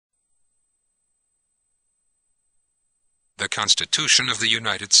Constitution of the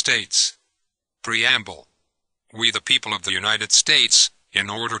United States. Preamble. We the people of the United States, in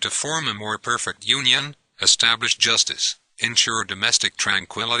order to form a more perfect union, establish justice, ensure domestic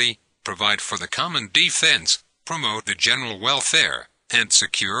tranquility, provide for the common defense, promote the general welfare, and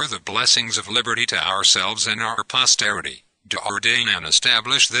secure the blessings of liberty to ourselves and our posterity, do ordain and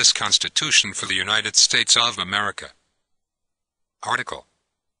establish this Constitution for the United States of America. Article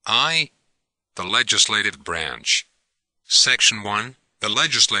I. The Legislative Branch. Section 1. The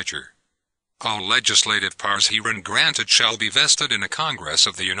Legislature. All legislative powers herein granted shall be vested in a Congress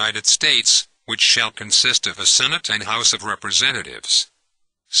of the United States, which shall consist of a Senate and House of Representatives.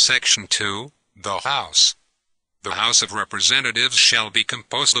 Section 2. The House. The House of Representatives shall be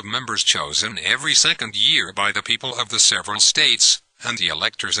composed of members chosen every second year by the people of the several states, and the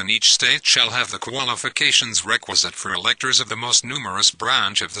electors in each state shall have the qualifications requisite for electors of the most numerous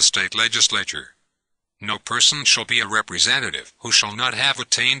branch of the state legislature. No person shall be a representative who shall not have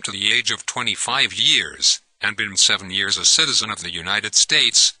attained to the age of 25 years, and been 7 years a citizen of the United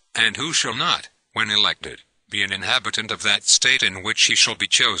States, and who shall not, when elected, be an inhabitant of that state in which he shall be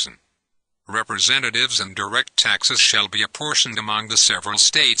chosen. Representatives and direct taxes shall be apportioned among the several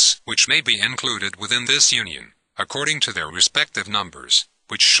states which may be included within this Union, according to their respective numbers,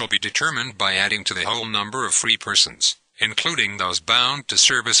 which shall be determined by adding to the whole number of free persons, including those bound to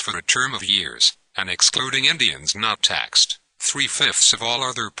service for a term of years, and excluding Indians not taxed, 3/5 of all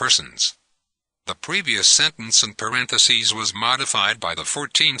other persons. The previous sentence in parentheses was modified by the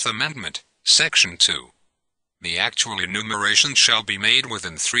 14th Amendment, Section 2. The actual enumeration shall be made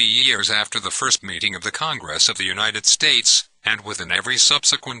within 3 years after the first meeting of the Congress of the United States, and within every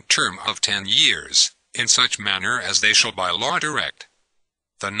subsequent term of 10 years, in such manner as they shall by law direct.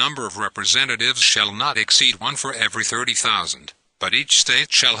 The number of representatives shall not exceed 1 for every 30,000, but each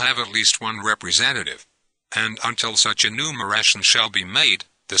state shall have at least 1 representative. And until such enumeration shall be made,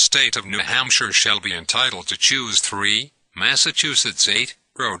 the state of New Hampshire shall be entitled to choose 3, Massachusetts 8,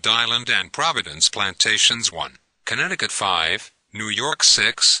 Rhode Island and Providence Plantations 1, Connecticut 5, New York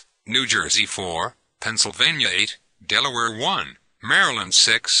 6, New Jersey 4, Pennsylvania 8, Delaware 1, Maryland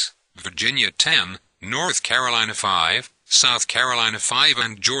 6, Virginia 10, North Carolina 5, South Carolina 5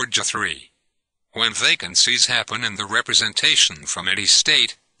 and Georgia 3. When vacancies happen in the representation from any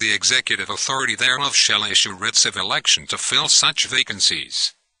state, the executive authority thereof shall issue writs of election to fill such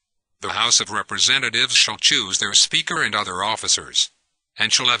vacancies. The House of Representatives shall choose their Speaker and other officers,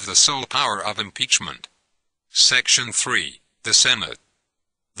 and shall have the sole power of impeachment. Section 3. The Senate.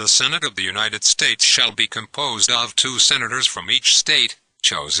 The Senate of the United States shall be composed of 2 senators from each state,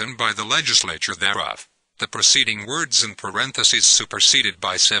 chosen by the legislature thereof. The preceding words in parentheses superseded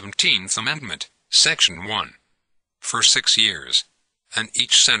by 17th Amendment, Section 1. For 6 years. And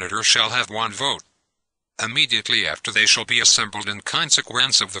each senator shall have 1 vote. Immediately after they shall be assembled in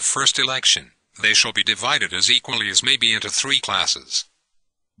consequence of the first election, they shall be divided as equally as may be into 3 classes.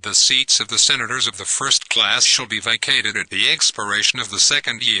 The seats of the senators of the first class shall be vacated at the expiration of the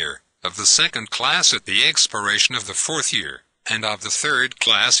second year, of the second class at the expiration of the 4th year, and of the third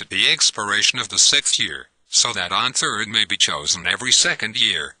class at the expiration of the 6th year, so that on third may be chosen every second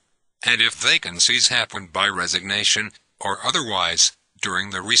year. And if vacancies happen by resignation, or otherwise, during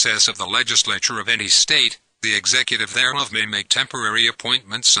the recess of the legislature of any state, the executive thereof may make temporary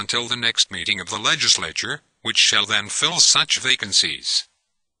appointments until the next meeting of the legislature, which shall then fill such vacancies.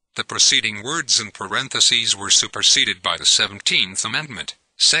 The preceding words in parentheses were superseded by the 17th Amendment,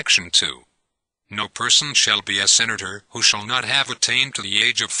 Section 2. No person shall be a senator who shall not have attained to the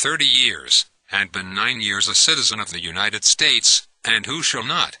age of 30 years, and been 9 years a citizen of the United States, and who shall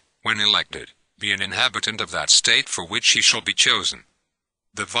not, when elected, be an inhabitant of that state for which he shall be chosen.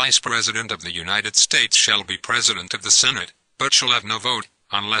 The Vice President of the United States shall be President of the Senate, but shall have no vote,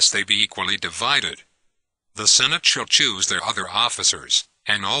 unless they be equally divided. The Senate shall choose their other officers,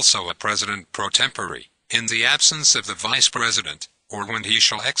 and also a President pro tempore, in the absence of the Vice President, or when he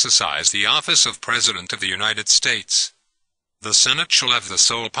shall exercise the office of President of the United States. The Senate shall have the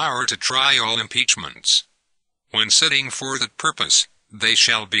sole power to try all impeachments. When sitting for that purpose, they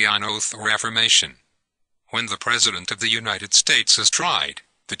shall be on oath or affirmation. When the President of the United States is tried,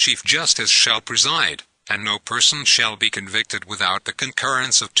 the Chief Justice shall preside, and no person shall be convicted without the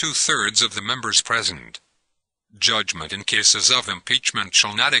concurrence of 2/3 of the members present. Judgment in cases of impeachment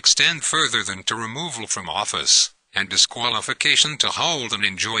shall not extend further than to removal from office, and disqualification to hold and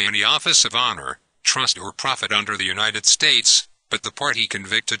enjoy any office of honor, trust or profit under the United States, but the party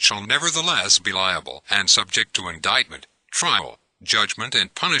convicted shall nevertheless be liable and subject to indictment, trial, judgment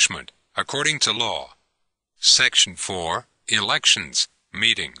and punishment, according to law. Section 4. Elections,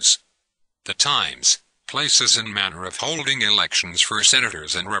 Meetings. The times, places and manner of holding elections for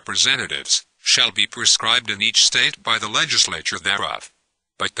senators and representatives shall be prescribed in each state by the legislature thereof.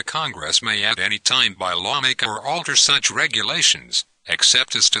 But the Congress may at any time by law make or alter such regulations,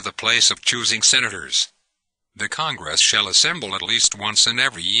 except as to the place of choosing senators. The Congress shall assemble at least once in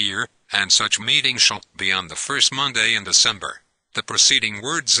every year, and such meeting shall be on the first Monday in December. The preceding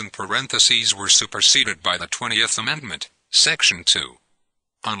words in parentheses were superseded by the 20th Amendment, Section 2.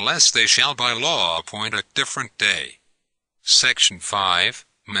 Unless they shall by law appoint a different day. Section 5,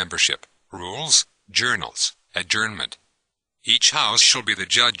 Membership, Rules, Journals, Adjournment. Each House shall be the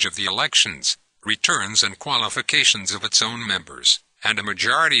judge of the elections, returns and qualifications of its own members, and a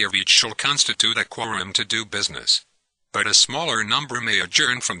majority of each shall constitute a quorum to do business. But a smaller number may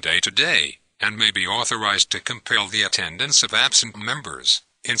adjourn from day to day, and may be authorized to compel the attendance of absent members,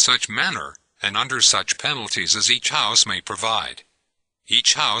 in such manner, and under such penalties as each House may provide.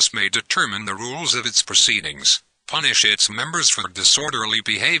 Each House may determine the rules of its proceedings, punish its members for disorderly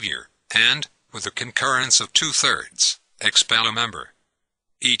behavior, and, with the concurrence of 2/3, expel a member.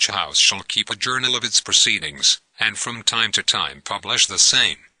 Each House shall keep a journal of its proceedings, and from time to time publish the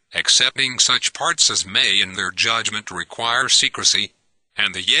same, excepting such parts as may in their judgment require secrecy,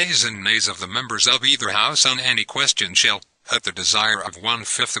 and the yeas and nays of the members of either House on any question shall, at the desire of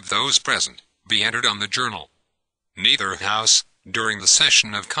 1/5 of those present, be entered on the journal. Neither House, during the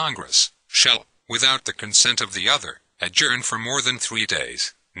session of Congress, shall, without the consent of the other, adjourn for more than 3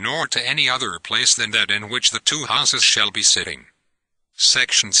 days, nor to any other place than that in which the 2 houses shall be sitting.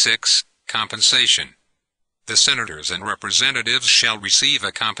 Section 6, Compensation. The senators and representatives shall receive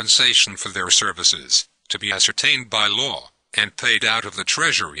a compensation for their services, to be ascertained by law, and paid out of the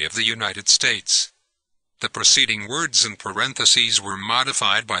Treasury of the United States. The preceding words in parentheses were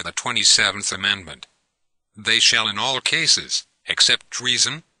modified by the 27th Amendment. They shall in all cases, except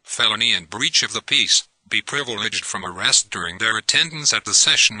treason, felony and breach of the peace, be privileged from arrest during their attendance at the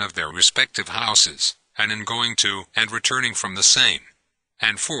session of their respective houses, and in going to and returning from the same.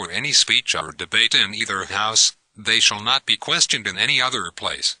 And for any speech or debate in either house, they shall not be questioned in any other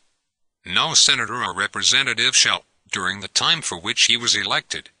place. No senator or representative shall, during the time for which he was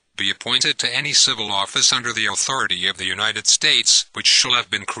elected, be appointed to any civil office under the authority of the United States which shall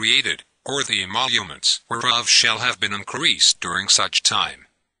have been created, or the emoluments whereof shall have been increased during such time.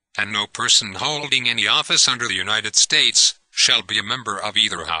 And no person holding any office under the United States shall be a member of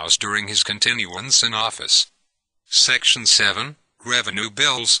either house during his continuance in office. Section 7, Revenue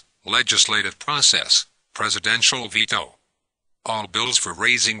Bills, Legislative Process, Presidential Veto. All bills for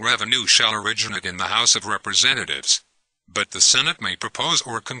raising revenue shall originate in the House of Representatives, but the Senate may propose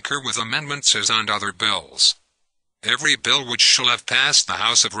or concur with amendments as on other bills. Every bill which shall have passed the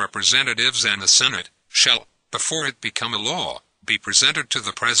House of Representatives and the Senate shall, before it become a law, be presented to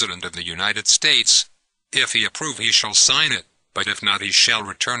the President of the United States. If he approve, he shall sign it, but if not, he shall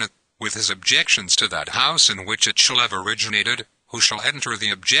return it, with his objections to that House in which it shall have originated, who shall enter the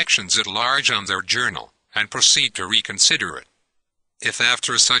objections at large on their journal, and proceed to reconsider it. If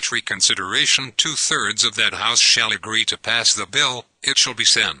after such reconsideration 2/3 of that House shall agree to pass the bill, it shall be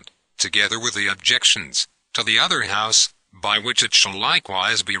sent, together with the objections, to the other House, by which it shall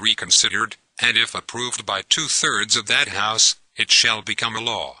likewise be reconsidered, and if approved by 2/3 of that House, it shall become a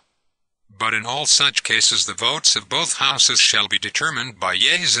law. But in all such cases the votes of both Houses shall be determined by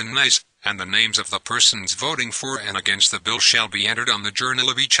yeas and nays, and the names of the persons voting for and against the bill shall be entered on the journal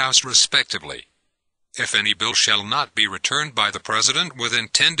of each House respectively. If any bill shall not be returned by the President within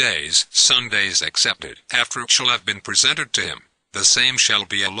 10 days, Sundays excepted, after it shall have been presented to him, the same shall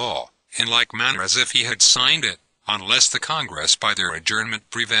be a law, in like manner as if he had signed it, unless the Congress by their adjournment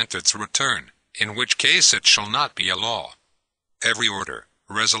prevent its return, in which case it shall not be a law. Every order,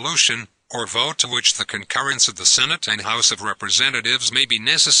 resolution, or vote to which the concurrence of the Senate and House of Representatives may be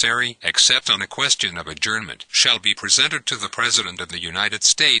necessary, except on a question of adjournment, shall be presented to the President of the United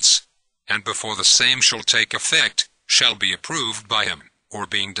States, and before the same shall take effect, shall be approved by him, or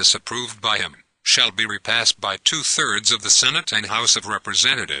being disapproved by him, shall be repassed by 2/3 of the Senate and House of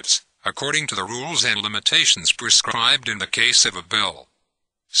Representatives, according to the rules and limitations prescribed in the case of a bill.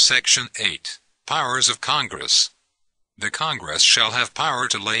 Section 8. Powers of Congress. The Congress shall have power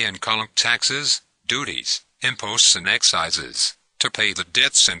to lay and collect taxes, duties, imposts and excises, to pay the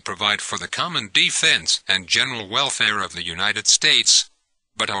debts and provide for the common defense and general welfare of the United States,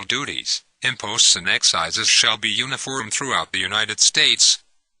 but all duties, imposts and excises shall be uniform throughout the United States,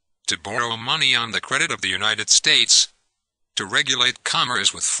 to borrow money on the credit of the United States, to regulate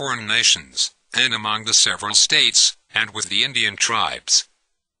commerce with foreign nations, and among the several states, and with the Indian tribes,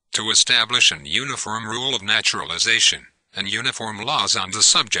 to establish an uniform rule of naturalization, and uniform laws on the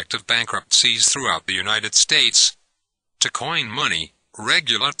subject of bankruptcies throughout the United States, to coin money,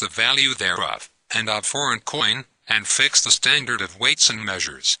 regulate the value thereof, and of foreign coin, and fix the standard of weights and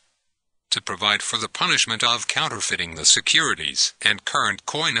measures, to provide for the punishment of counterfeiting the securities and current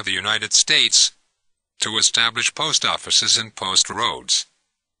coin of the United States, to establish post offices and post roads,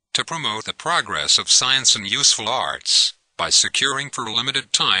 to promote the progress of science and useful arts, by securing for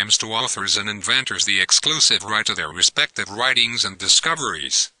limited times to authors and inventors the exclusive right to their respective writings and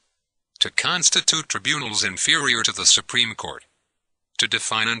discoveries, to constitute tribunals inferior to the Supreme Court, to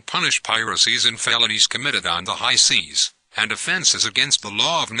define and punish piracies and felonies committed on the high seas, and offenses against the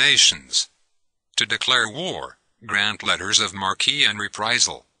law of nations, to declare war, grant letters of marque and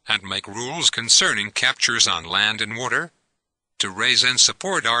reprisal, and make rules concerning captures on land and water, to raise and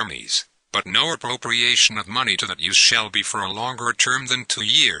support armies, but no appropriation of money to that use shall be for a longer term than 2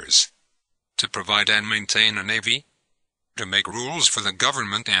 years, to provide and maintain a navy, to make rules for the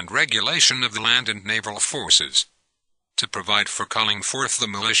government and regulation of the land and naval forces, to provide for calling forth the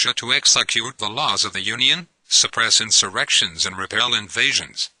militia to execute the laws of the Union, suppress insurrections and repel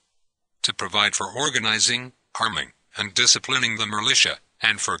invasions, to provide for organizing, arming, and disciplining the militia,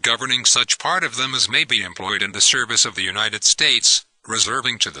 and for governing such part of them as may be employed in the service of the United States,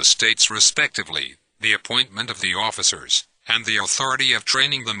 reserving to the states respectively the appointment of the officers, and the authority of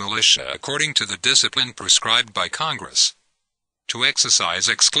training the militia according to the discipline prescribed by Congress, to exercise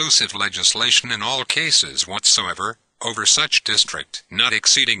exclusive legislation in all cases whatsoever, over such district not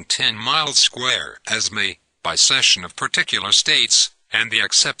exceeding 10 miles square, as may, by cession of particular states, and the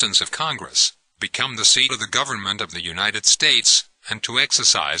acceptance of Congress, become the seat of the government of the United States, and to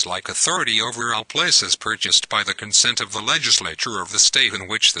exercise like authority over all places purchased by the consent of the legislature of the state in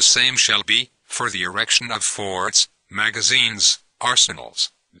which the same shall be, for the erection of forts, magazines,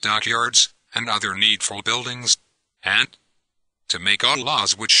 arsenals, dockyards, and other needful buildings, and to make all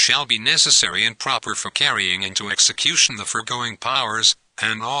laws which shall be necessary and proper for carrying into execution the foregoing powers,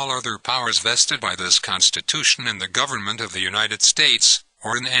 and all other powers vested by this Constitution in the government of the United States,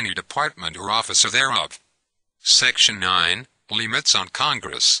 or in any department or officer thereof. Section 9. Limits on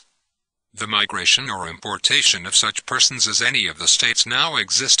Congress. The migration or importation of such persons as any of the states now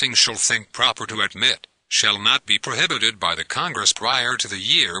existing shall think proper to admit, shall not be prohibited by the Congress prior to the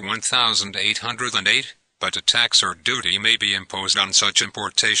year 1808, but a tax or duty may be imposed on such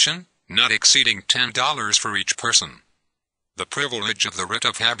importation, not exceeding $10 for each person. The privilege of the writ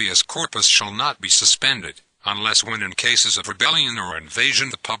of habeas corpus shall not be suspended, unless when in cases of rebellion or invasion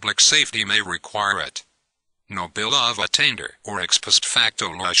the public safety may require it. No bill of attainder or ex post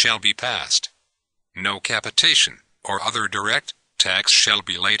facto law shall be passed. No capitation, or other direct, tax shall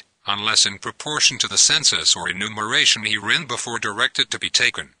be laid, unless in proportion to the census or enumeration herein before directed to be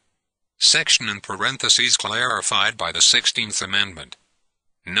taken. Section in parentheses clarified by the 16th Amendment.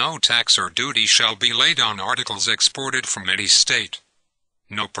 No tax or duty shall be laid on articles exported from any state.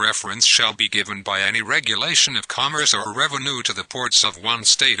 No preference shall be given by any regulation of commerce or revenue to the ports of one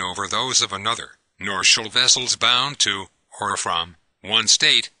state over those of another, nor shall vessels bound to, or from, one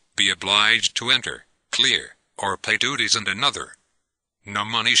state, be obliged to enter, clear, or pay duties in another. No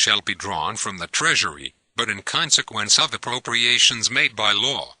money shall be drawn from the Treasury, but in consequence of appropriations made by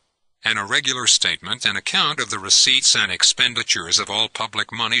law. And a regular statement and account of the receipts and expenditures of all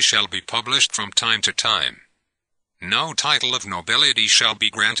public money shall be published from time to time. No title of nobility shall be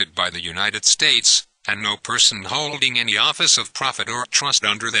granted by the United States, and no person holding any office of profit or trust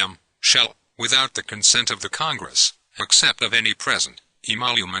under them, shall, without the consent of the Congress, accept of any present,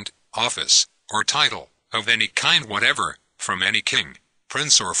 emolument, office, or title, of any kind whatever, from any king,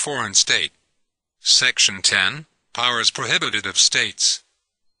 prince or foreign state. Section 10. Powers prohibited of states.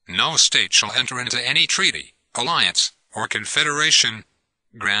 No state shall enter into any treaty, alliance, or confederation,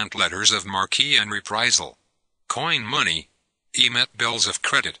 grant letters of marque and reprisal, coin money, emit bills of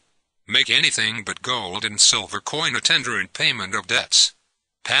credit, make anything but gold and silver coin a tender in payment of debts,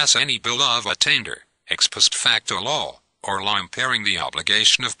 pass any bill of attainder, ex post facto law, or law impairing the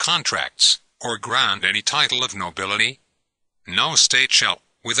obligation of contracts, or grant any title of nobility. No state shall,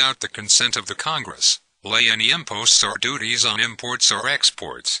 without the consent of the Congress, lay any imposts or duties on imports or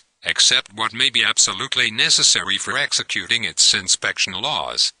exports, except what may be absolutely necessary for executing its inspection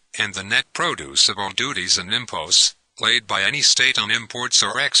laws, and the net produce of all duties and imposts, laid by any state on imports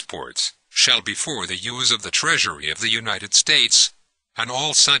or exports, shall be for the use of the Treasury of the United States, and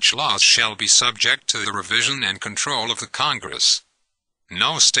all such laws shall be subject to the revision and control of the Congress.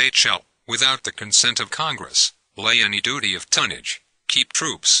 No state shall, without the consent of Congress, lay any duty of tonnage, keep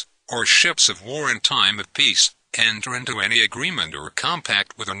troops, or ships of war in time of peace, enter into any agreement or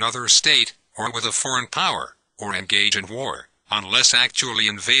compact with another state, or with a foreign power, or engage in war, unless actually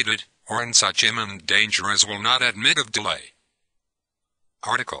invaded, or in such imminent danger as will not admit of delay.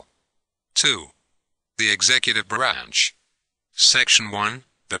 Article 2. The Executive Branch. Section 1.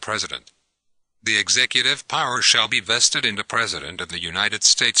 The President. The executive power shall be vested in the President of the United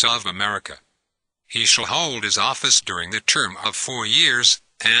States of America. He shall hold his office during the term of 4 years,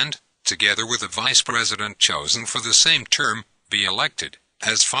 and, together with a Vice President chosen for the same term, be elected,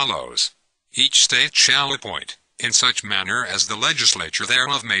 as follows. Each state shall appoint, in such manner as the legislature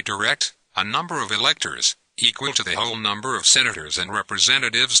thereof may direct, a number of electors, equal to the whole number of senators and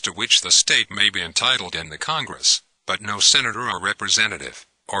representatives to which the state may be entitled in the Congress, but no senator or representative,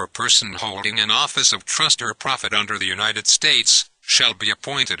 or person holding an office of trust or profit under the United States, shall be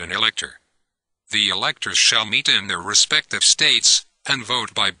appointed an elector. The electors shall meet in their respective states, and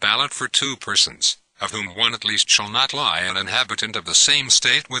vote by ballot for 2 persons, of whom one at least shall not lie an inhabitant of the same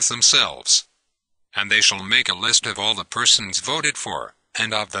state with themselves. And they shall make a list of all the persons voted for,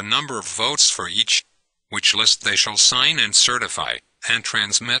 and of the number of votes for each, which list they shall sign and certify, and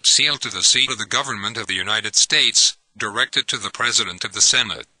transmit sealed to the seat of the government of the United States, directed to the President of the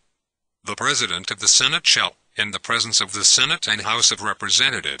Senate. The President of the Senate shall, in the presence of the Senate and House of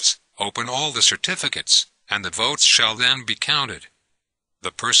Representatives, open all the certificates, and the votes shall then be counted.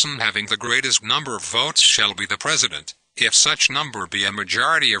 The person having the greatest number of votes shall be the President, if such number be a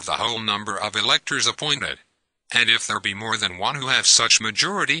majority of the whole number of electors appointed. And if there be more than one who have such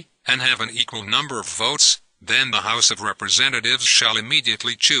majority, and have an equal number of votes, then the House of Representatives shall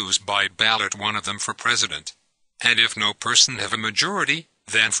immediately choose by ballot one of them for President. And if no person have a majority,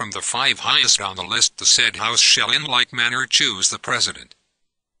 then from the 5 highest on the list the said House shall in like manner choose the President.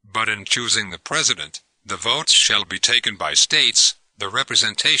 But in choosing the President, the votes shall be taken by states, the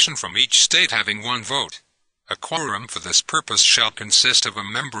representation from each state having 1 vote. A quorum for this purpose shall consist of a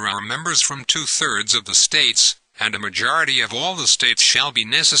member or members from 2/3 of the states, and a majority of all the states shall be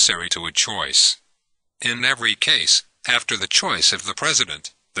necessary to a choice. In every case, after the choice of the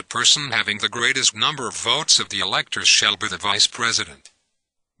President, the person having the greatest number of votes of the electors shall be the Vice President.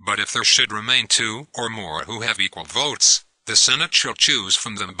 But if there should remain 2 or more who have equal votes, the Senate shall choose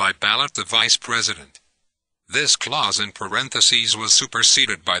from them by ballot the Vice President. This clause in parentheses was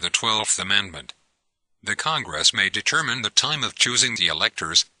superseded by the 12th Amendment. The Congress may determine the time of choosing the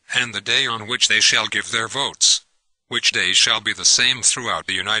electors, and the day on which they shall give their votes, which day shall be the same throughout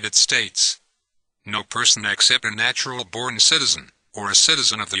the United States. No person except a natural-born citizen, or a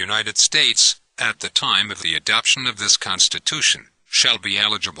citizen of the United States, at the time of the adoption of this Constitution, shall be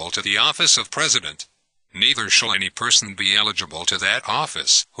eligible to the office of President. Neither shall any person be eligible to that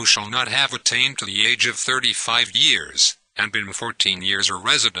office who shall not have attained to the age of 35 years, and been 14 years a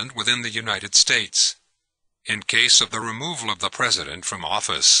resident within the United States. In case of the removal of the President from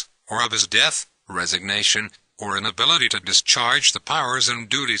office, or of his death, resignation, or inability to discharge the powers and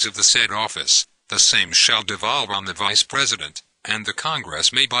duties of the said office, the same shall devolve on the Vice President, and the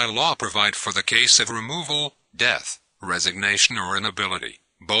Congress may by law provide for the case of removal, death, resignation or inability,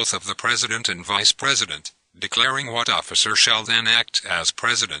 both of the President and Vice President, declaring what officer shall then act as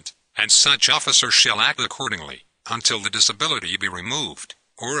President, and such officer shall act accordingly, until the disability be removed,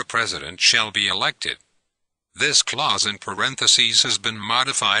 or a President shall be elected. This clause in parentheses has been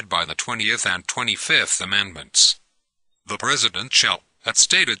modified by the 20th and 25th Amendments. The President shall, at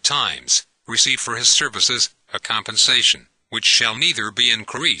stated times, receive for his services a compensation, which shall neither be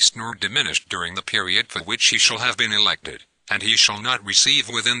increased nor diminished during the period for which he shall have been elected, and he shall not receive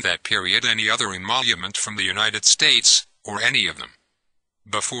within that period any other emolument from the United States, or any of them.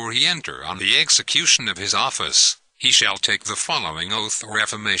 Before he enter on the execution of his office, he shall take the following oath or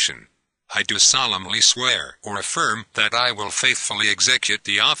affirmation. I do solemnly swear or affirm that I will faithfully execute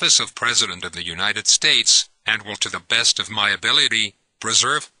the office of President of the United States, and will to the best of my ability,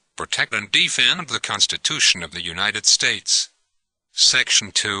 preserve, protect and defend the Constitution of the United States.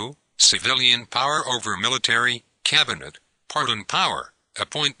 Section 2. Civilian power over military, cabinet, pardon power,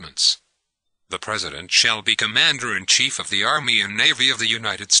 appointments. The President shall be Commander-in-Chief of the Army and Navy of the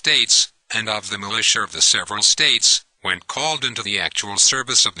United States, and of the militia of the several states, when called into the actual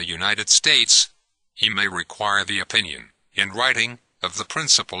service of the United States. He may require the opinion, in writing, of the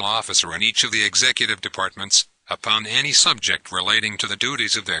principal officer in each of the executive departments, upon any subject relating to the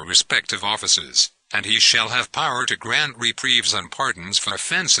duties of their respective offices, and he shall have power to grant reprieves and pardons for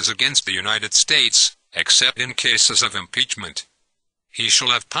offenses against the United States, except in cases of impeachment. He shall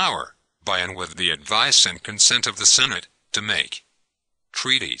have power, by and with the advice and consent of the Senate, to make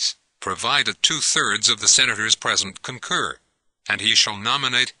treaties, provided 2/3 of the senators present concur, and he shall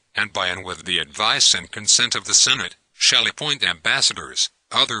nominate, and by and with the advice and consent of the Senate, shall appoint ambassadors,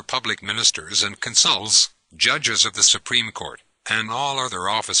 other public ministers and consuls, judges of the Supreme Court, and all other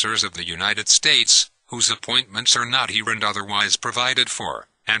officers of the United States, whose appointments are not hereinafter otherwise provided for,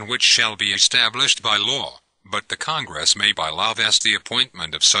 and which shall be established by law, but the Congress may by law vest the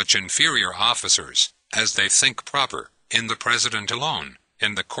appointment of such inferior officers, as they think proper, in the President alone,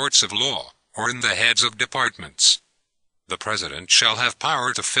 in the courts of law, or in the heads of departments. The President shall have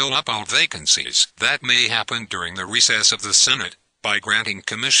power to fill up all vacancies that may happen during the recess of the Senate, by granting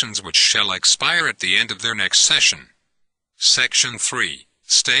commissions which shall expire at the end of their next session. Section 3.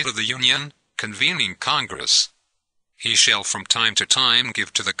 State of the Union, convening Congress. He shall from time to time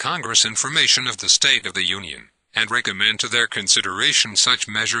give to the Congress information of the state of the Union, and recommend to their consideration such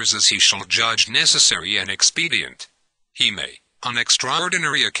measures as he shall judge necessary and expedient. He may, on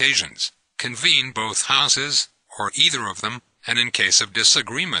extraordinary occasions, convene both houses, or either of them, and in case of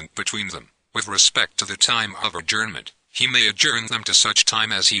disagreement between them, with respect to the time of adjournment, he may adjourn them to such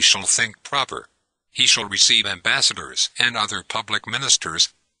time as he shall think proper. He shall receive ambassadors and other public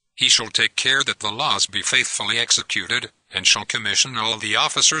ministers. He shall take care that the laws be faithfully executed, and shall commission all the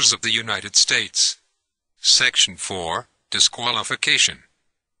officers of the United States. Section 4. Disqualification.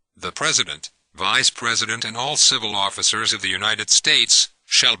 The President, Vice President, and all civil officers of the United States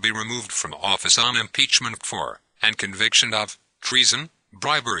shall be removed from office on impeachment for, and conviction of, treason,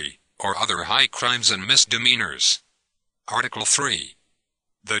 bribery, or other high crimes and misdemeanors. Article 3.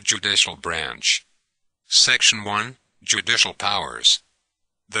 The Judicial Branch. Section 1. Judicial Powers.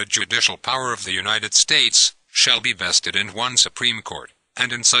 The judicial power of the United States shall be vested in one Supreme Court,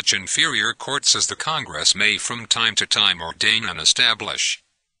 and in such inferior courts as the Congress may from time to time ordain and establish.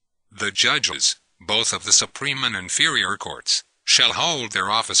 The judges, both of the Supreme and inferior courts, shall hold their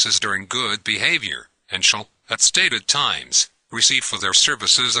offices during good behavior, and shall, at stated times, receive for their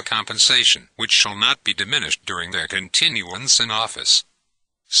services a compensation which shall not be diminished during their continuance in office.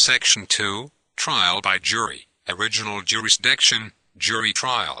 Section 2. Trial by jury, original jurisdiction, jury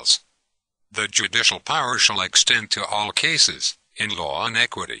trials. The judicial power shall extend to all cases, in law and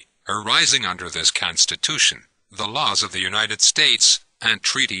equity, arising under this Constitution, the laws of the United States, and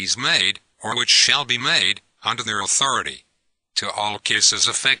treaties made, or which shall be made, under their authority. To all cases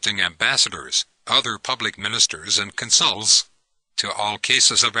affecting ambassadors, other public ministers and consuls. To all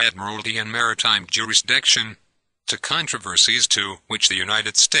cases of admiralty and maritime jurisdiction. To controversies to which the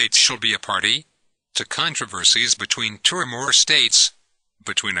United States shall be a party. To controversies between two or more states.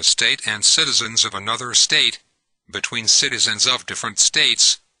 Between a state and citizens of another state. Between citizens of different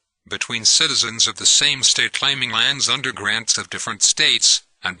states. Between citizens of the same state claiming lands under grants of different states,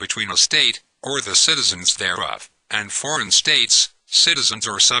 and between a state, or the citizens thereof, and foreign states, citizens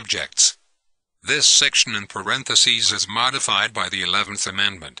or subjects. This section in parentheses is modified by the 11th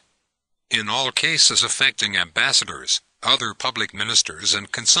Amendment. In all cases affecting ambassadors, other public ministers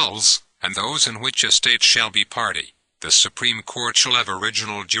and consuls, and those in which a state shall be party, the Supreme Court shall have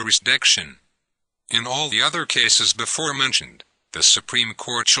original jurisdiction. In all the other cases before mentioned, the Supreme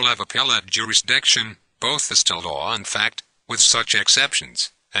Court shall have appellate jurisdiction, both as to law and fact, with such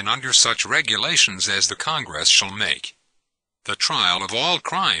exceptions, and under such regulations as the Congress shall make. The trial of all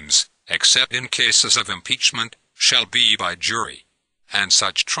crimes, except in cases of impeachment, shall be by jury, and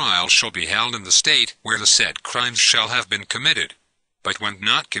such trial shall be held in the state where the said crimes shall have been committed. But when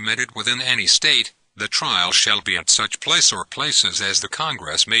not committed within any state, the trial shall be at such place or places as the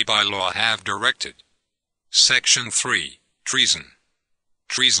Congress may by law have directed. Section 3. Treason.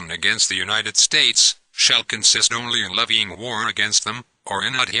 Treason against the United States shall consist only in levying war against them, or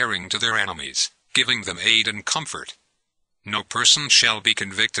in adhering to their enemies, giving them aid and comfort. No person shall be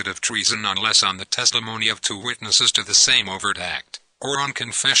convicted of treason unless on the testimony of 2 witnesses to the same overt act, or on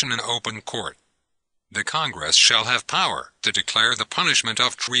confession in open court. The Congress shall have power to declare the punishment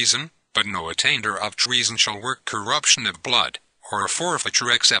of treason, but no attainder of treason shall work corruption of blood, or a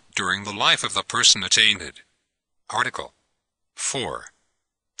forfeiture except during the life of the person attainted. Article 4.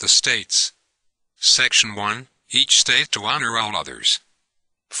 The States. Section 1. Each state to honor all others.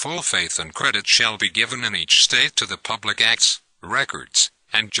 Full faith and credit shall be given in each state to the public acts, records,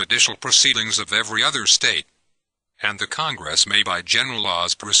 and judicial proceedings of every other state. And the Congress may by general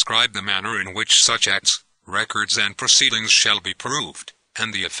laws prescribe the manner in which such acts, records, and proceedings shall be proved,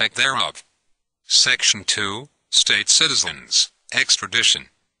 and the effect thereof. Section 2. State citizens. Extradition.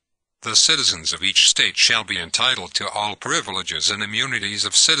 The citizens of each state shall be entitled to all privileges and immunities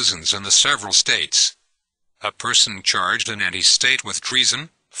of citizens in the several states. A person charged in any state with treason,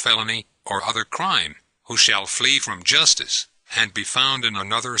 felony, or other crime, who shall flee from justice, and be found in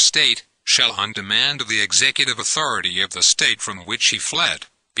another state, shall on demand of the executive authority of the state from which he fled,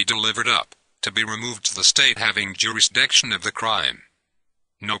 be delivered up, to be removed to the state having jurisdiction of the crime.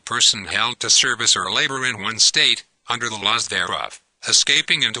 No person held to service or labor in one state, under the laws thereof,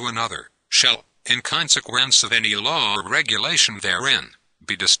 escaping into another, shall, in consequence of any law or regulation therein,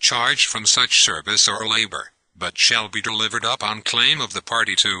 be discharged from such service or labor, but shall be delivered up on claim of the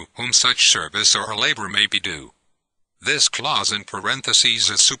party to whom such service or labor may be due. This clause in parentheses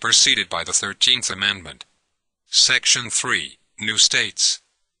is superseded by the 13th Amendment. Section 3. New States.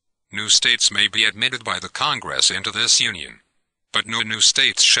 New states may be admitted by the Congress into this Union, but no new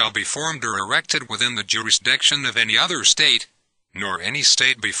states shall be formed or erected within the jurisdiction of any other state, nor any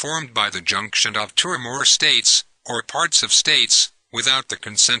state be formed by the junction of two or more states, or parts of states, without the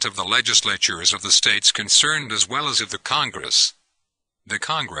consent of the legislatures of the states concerned as well as of the Congress. The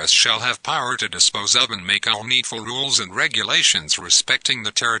Congress shall have power to dispose of and make all needful rules and regulations respecting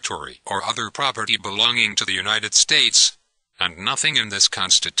the territory or other property belonging to the United States, and nothing in this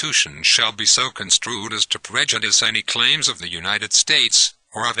Constitution shall be so construed as to prejudice any claims of the United States,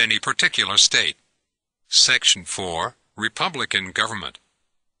 or of any particular state. Section 4. Republican Government.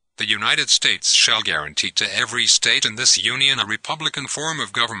 The United States shall guarantee to every state in this Union a republican form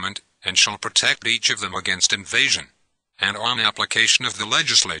of government, and shall protect each of them against invasion, and on application of the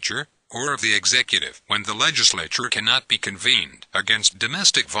legislature, or of the executive, when the legislature cannot be convened, against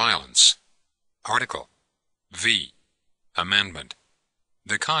domestic violence. Article V. Amendment.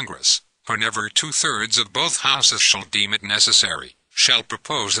 The Congress, whenever 2/3 of both houses shall deem it necessary, shall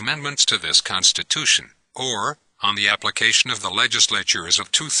propose amendments to this Constitution, or, on the application of the legislatures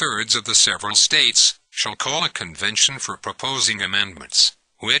of 2/3 of the several states, shall call a convention for proposing amendments,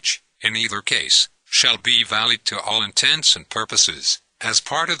 which, in either case, shall be valid to all intents and purposes, as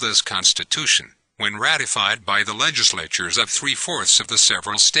part of this Constitution, when ratified by the legislatures of 3/4 of the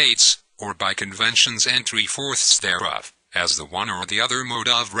several states, or by conventions and 3/4 thereof, as the one or the other mode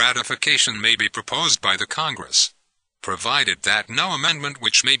of ratification may be proposed by the Congress, provided that no amendment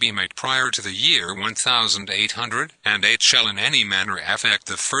which may be made prior to the year 1808 shall in any manner affect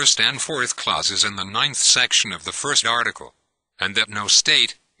the first and fourth clauses in the 9th section of the first article, and that no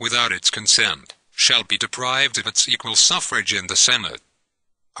state, without its consent, shall be deprived of its equal suffrage in the Senate.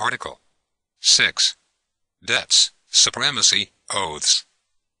 Article 6. Debts, supremacy, oaths.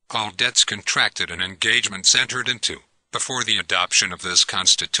 All debts contracted and engagements entered into, before the adoption of this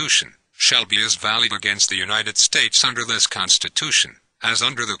Constitution, shall be as valid against the United States under this Constitution, as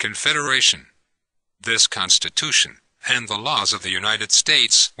under the Confederation. This Constitution, and the laws of the United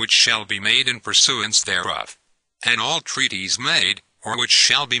States which shall be made in pursuance thereof, and all treaties made, or which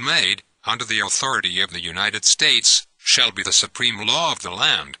shall be made, under the authority of the United States, shall be the supreme law of the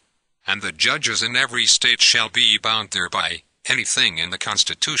land, and the judges in every state shall be bound thereby, anything in the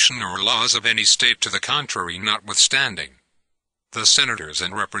Constitution or laws of any state to the contrary notwithstanding. The senators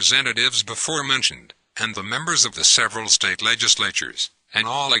and representatives before mentioned, and the members of the several state legislatures, and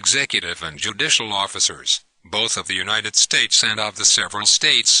all executive and judicial officers, both of the United States and of the several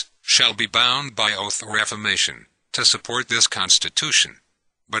states, shall be bound by oath or affirmation, to support this Constitution.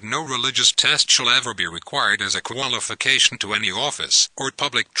 But no religious test shall ever be required as a qualification to any office or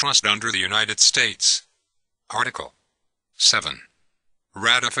public trust under the United States. Article 7.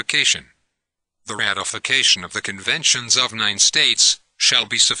 Ratification. The ratification of the conventions of 9 states shall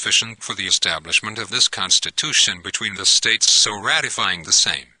be sufficient for the establishment of this Constitution between the states so ratifying the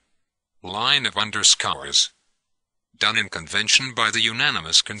same. Line of underscores. Done in convention by the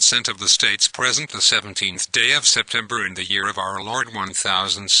unanimous consent of the states present the 17th day of September in the year of our Lord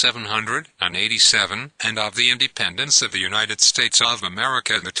 1787, and of the independence of the United States of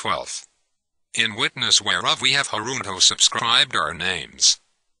America the 12th. In witness whereof we have hereinto subscribed our names.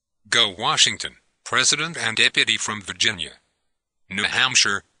 Go Washington, President and Deputy from Virginia. New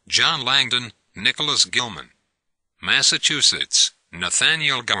Hampshire, John Langdon, Nicholas Gilman. Massachusetts,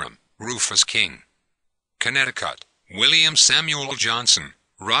 Nathaniel Gorham, Rufus King. Connecticut, William Samuel Johnson,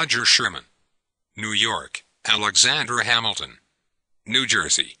 Roger Sherman. New York, Alexander Hamilton. New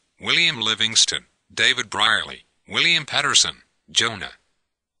Jersey, William Livingston, David Brierly, William Patterson, Jonah.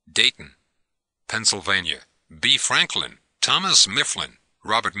 Dayton, Pennsylvania, B. Franklin, Thomas Mifflin,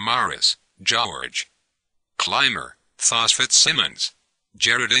 Robert Morris, George. Clymer, Thos Fitzsimmons,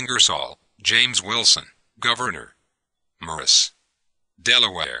 Jared Ingersoll, James Wilson, Governor. Morris.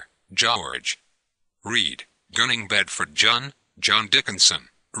 Delaware, George. Reed, Gunning Bedford John, John Dickinson,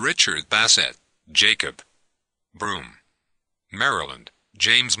 Richard Bassett, Jacob. Broome. Maryland,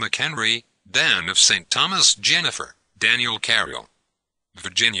 James McHenry, Dan of St. Thomas Jennifer, Daniel Carroll.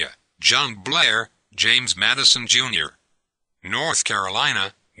 Virginia, John Blair, James Madison Jr. North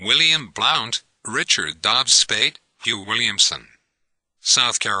Carolina, William Blount, Richard Dobbs Speight, Hugh Williamson.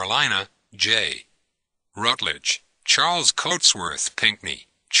 South Carolina, J. Rutledge, Charles Cotesworth Pinckney,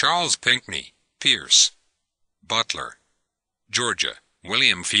 Charles Pinckney, Pierce. Butler, Georgia.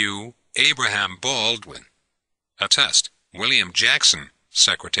 William Few, Abraham Baldwin. Attest, William Jackson,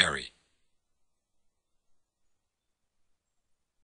 Secretary.